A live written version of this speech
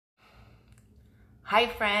Hi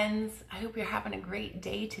friends, I hope you're having a great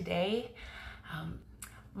day today.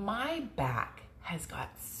 My back has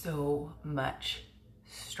got so much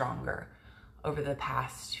stronger over the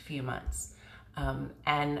past few months.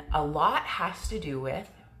 And a lot has to do with,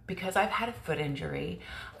 because I've had a foot injury,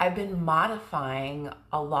 I've been modifying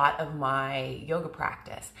a lot of my yoga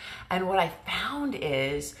practice. And what I found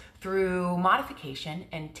is through modification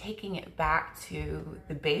and taking it back to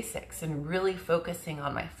the basics and really focusing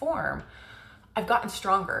on my form, I've gotten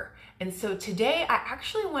stronger. And so today I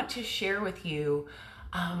actually want to share with you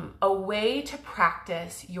a way to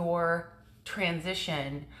practice your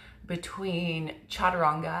transition between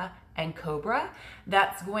Chaturanga and Cobra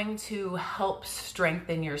that's going to help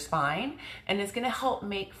strengthen your spine and is going to help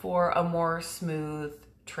make for a more smooth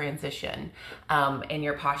transition in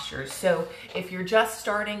your postures. So if you're just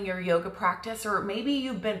starting your yoga practice, or maybe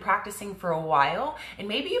you've been practicing for a while and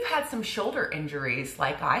maybe you've had some shoulder injuries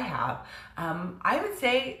like I have, I would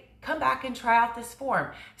say come back and try out this form.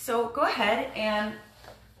 So go ahead and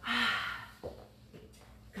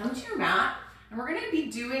come to your mat, and we're going to be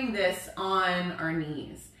doing this on our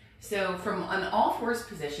knees. So from an all fours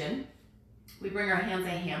position, we bring our hands a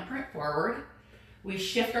handprint forward. We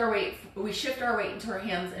shift our weight into our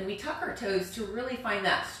hands, and we tuck our toes to really find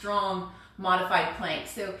that strong modified plank.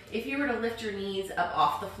 So if you were to lift your knees up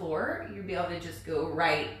off the floor, you'd be able to just go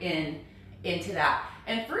right into that.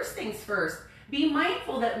 And first things first, be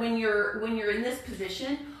mindful that when you're in this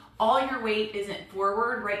position, all your weight isn't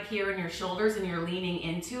forward right here in your shoulders and you're leaning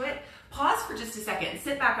into it. Pause for just a second,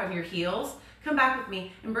 sit back on your heels, come back with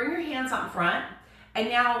me and bring your hands out in front. And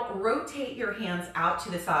now rotate your hands out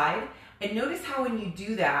to the side. And notice how when you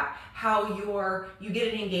do that, how you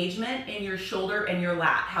get an engagement in your shoulder and your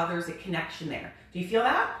lat, how there's a connection there. Do you feel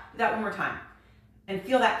that? Do that one more time. And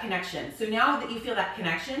feel that connection. So now that you feel that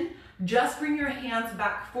connection, just bring your hands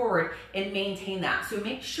back forward and maintain that. So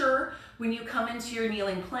make sure when you come into your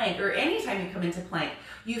kneeling plank, or anytime you come into plank,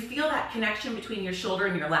 you feel that connection between your shoulder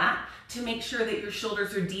and your lat to make sure that your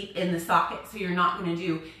shoulders are deep in the socket so you're not going to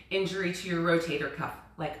do injury to your rotator cuff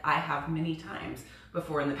like I have many times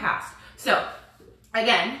before in the past. So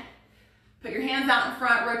again, put your hands out in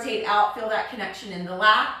front, rotate out, feel that connection in the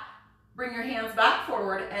lat, bring your hands back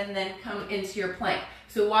forward, and then come into your plank.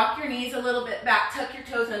 So walk your knees a little bit back, tuck your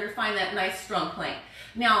toes under, find that nice strong plank.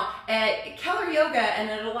 Now at Keller Yoga and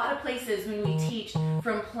at a lot of places when we teach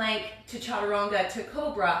from plank to Chaturanga to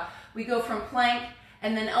Cobra, we go from plank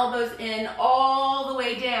and then elbows in all the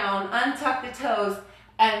way down, untuck the toes,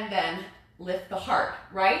 and then lift the heart,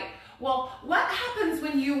 right? Well, what happens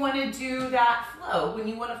when you want to do that flow? When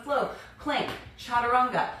you want to flow, plank,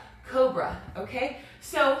 Chaturanga, Cobra, okay?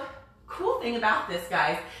 So, cool thing about this,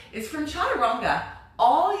 guys, is from Chaturanga,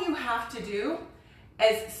 all you have to do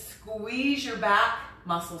is squeeze your back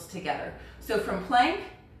muscles together. So from plank,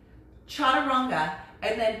 Chaturanga,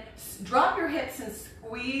 and then drop your hips and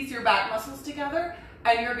squeeze your back muscles together,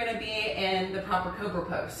 and you're going to be in the proper Cobra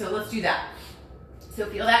pose. So let's do that. So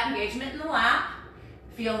feel that engagement in the lat.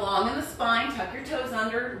 Feel long in the spine, tuck your toes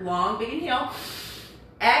under, long, big inhale.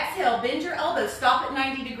 Exhale, bend your elbows, stop at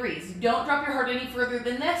 90 degrees. Don't drop your heart any further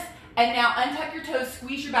than this. And now untuck your toes,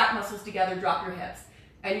 squeeze your back muscles together, drop your hips.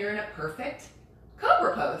 And you're in a perfect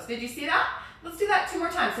Cobra pose. Did you see that? Let's do that 2 more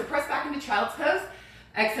times. So press back into child's pose.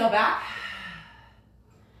 Exhale back.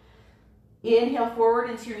 Inhale forward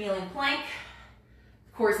into your kneeling plank.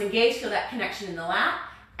 Core is engaged, feel that connection in the lat.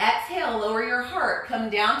 Exhale, lower your heart, come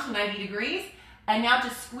down to 90 degrees. And now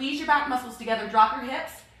just squeeze your back muscles together, drop your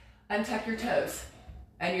hips, untuck your toes,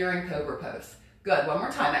 and you're in Cobra pose. Good, one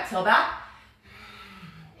more time, exhale back.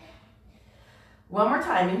 One more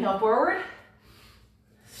time, inhale forward.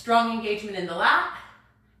 Strong engagement in the lat.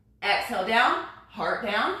 Exhale down, heart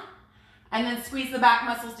down. And then squeeze the back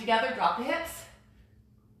muscles together, drop the hips.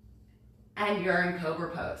 And you're in Cobra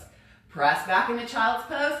pose. Press back into child's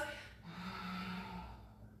pose.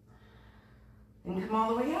 And come all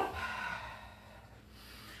the way up.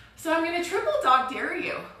 So I'm going to triple dog dare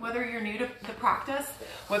you, whether you're new to the practice,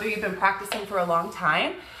 whether you've been practicing for a long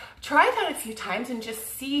time, try that a few times and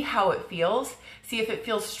just see how it feels. See if it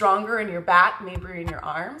feels stronger in your back, maybe in your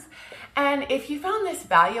arms. And if you found this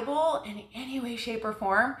valuable in any way, shape, or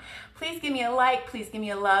form, please give me a like, please give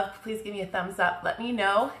me a love, please give me a thumbs up. Let me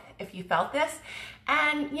know if you felt this.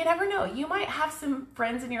 And you never know, you might have some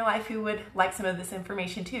friends in your life who would like some of this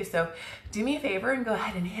information too. So do me a favor and go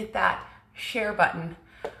ahead and hit that share button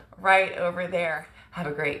right over there. Have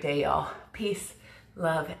a great day, y'all. Peace,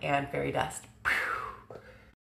 love, and fairy dust.